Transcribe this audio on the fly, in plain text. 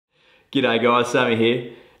G'day guys, Sammy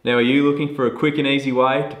here. Now are you looking for a quick and easy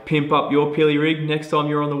way to pimp up your pilly rig next time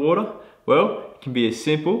you're on the water? Well, it can be as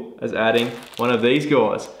simple as adding one of these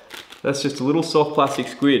guys. That's just a little soft plastic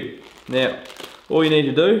squid. Now, all you need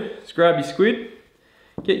to do is grab your squid,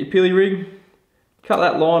 get your pilly rig, cut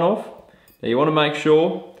that line off. Now you want to make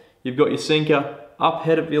sure you've got your sinker up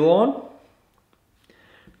head of your line.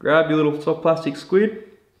 Grab your little soft plastic squid,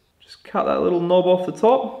 just cut that little knob off the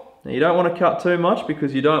top. Now you don't want to cut too much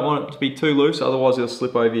because you don't want it to be too loose, otherwise it'll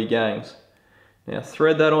slip over your gangs. Now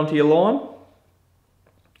thread that onto your line,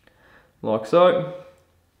 like so.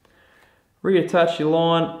 Reattach your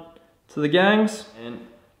line to the gangs and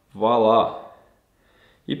voila.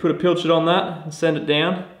 You put a pilchard on that and send it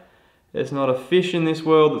down. There's not a fish in this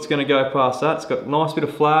world that's going to go past that. It's got a nice bit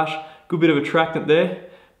of flash, good bit of attractant there.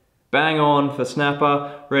 Bang on for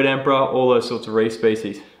snapper, red emperor, all those sorts of reef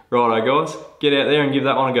species. Righto guys, get out there and give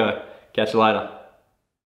that one a go. Catch you later.